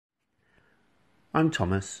I'm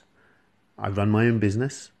Thomas. I run my own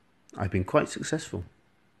business. I've been quite successful.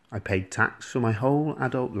 I paid tax for my whole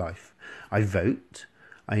adult life. I vote.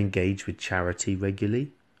 I engage with charity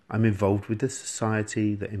regularly. I'm involved with a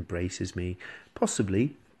society that embraces me,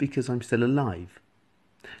 possibly because I'm still alive.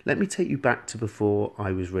 Let me take you back to before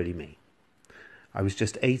I was really me. I was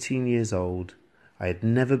just 18 years old. I had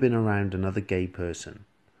never been around another gay person.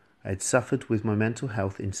 I had suffered with my mental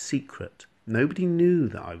health in secret. Nobody knew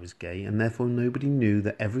that I was gay, and therefore nobody knew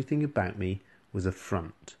that everything about me was a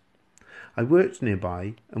front. I worked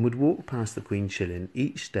nearby and would walk past the Queens Shilling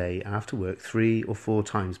each day after work 3 or 4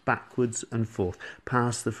 times backwards and forth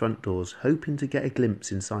past the front doors, hoping to get a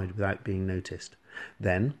glimpse inside without being noticed.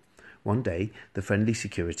 Then, one day, the friendly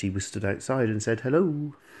security was stood outside and said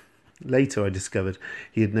hello. Later I discovered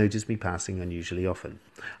he had noticed me passing unusually often.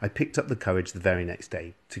 I picked up the courage the very next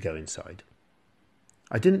day to go inside.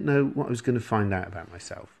 I didn't know what I was going to find out about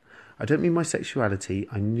myself. I don't mean my sexuality.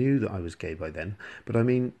 I knew that I was gay by then, but I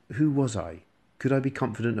mean, who was I? Could I be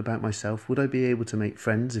confident about myself? Would I be able to make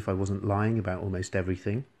friends if I wasn't lying about almost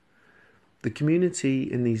everything? The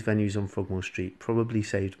community in these venues on Frogmore Street probably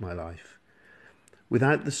saved my life.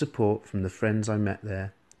 Without the support from the friends I met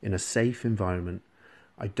there, in a safe environment,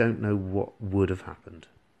 I don't know what would have happened.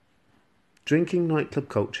 Drinking nightclub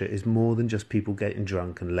culture is more than just people getting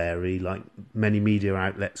drunk and leery, like many media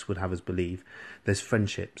outlets would have us believe. There's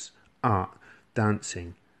friendships, art,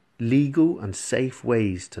 dancing, legal and safe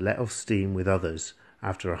ways to let off steam with others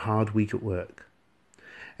after a hard week at work.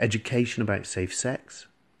 Education about safe sex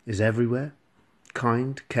is everywhere.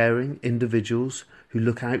 Kind, caring individuals who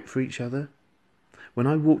look out for each other. When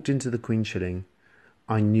I walked into the Queen Shilling,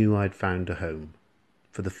 I knew I'd found a home.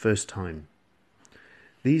 For the first time.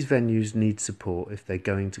 These venues need support if they're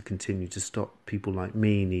going to continue to stop people like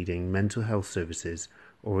me needing mental health services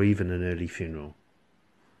or even an early funeral.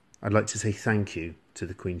 I'd like to say thank you to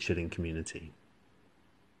the Queen Shilling community.